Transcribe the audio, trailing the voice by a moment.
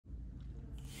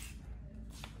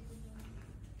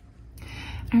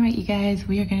All right, you guys,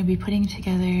 we are going to be putting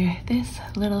together this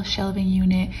little shelving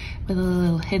unit with a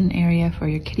little hidden area for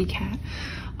your kitty cat.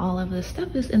 All of the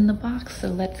stuff is in the box, so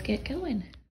let's get going.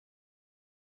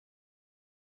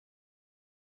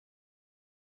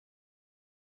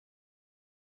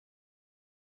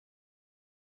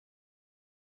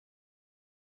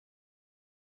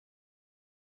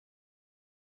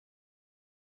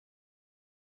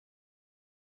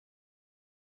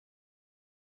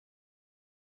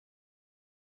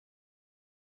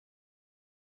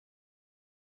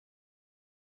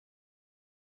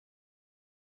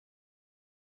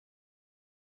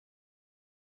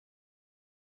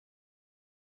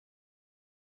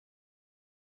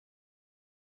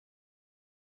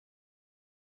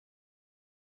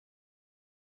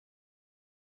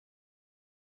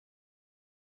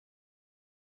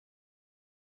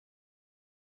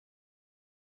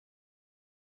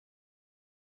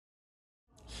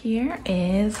 Here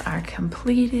is our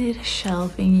completed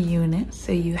shelving unit.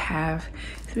 So you have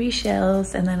 3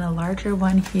 shelves and then a larger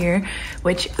one here,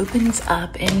 which opens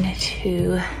up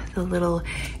into the little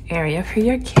area for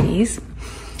your kitties.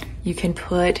 You can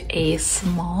put a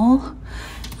small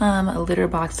litter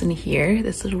box in here.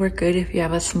 This would work good if you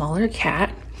have a smaller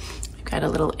cat. You've got a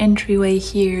little entryway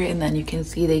here, and then you can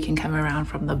see they can come around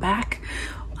from the back.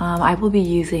 I will be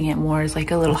using it more as like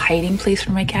a little hiding place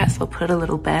for my cat, so I'll put a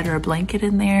little bed or a blanket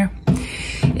in there.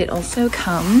 It also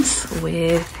comes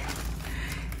with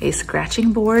a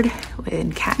scratching board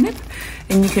and catnip,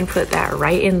 and you can put that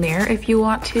right in there if you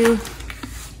want to.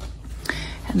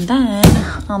 And then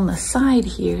on the side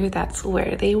here, that's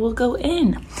where they will go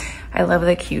in. I love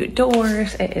the cute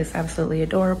doors. It is absolutely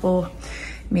adorable,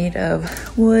 made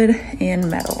of wood and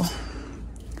metal.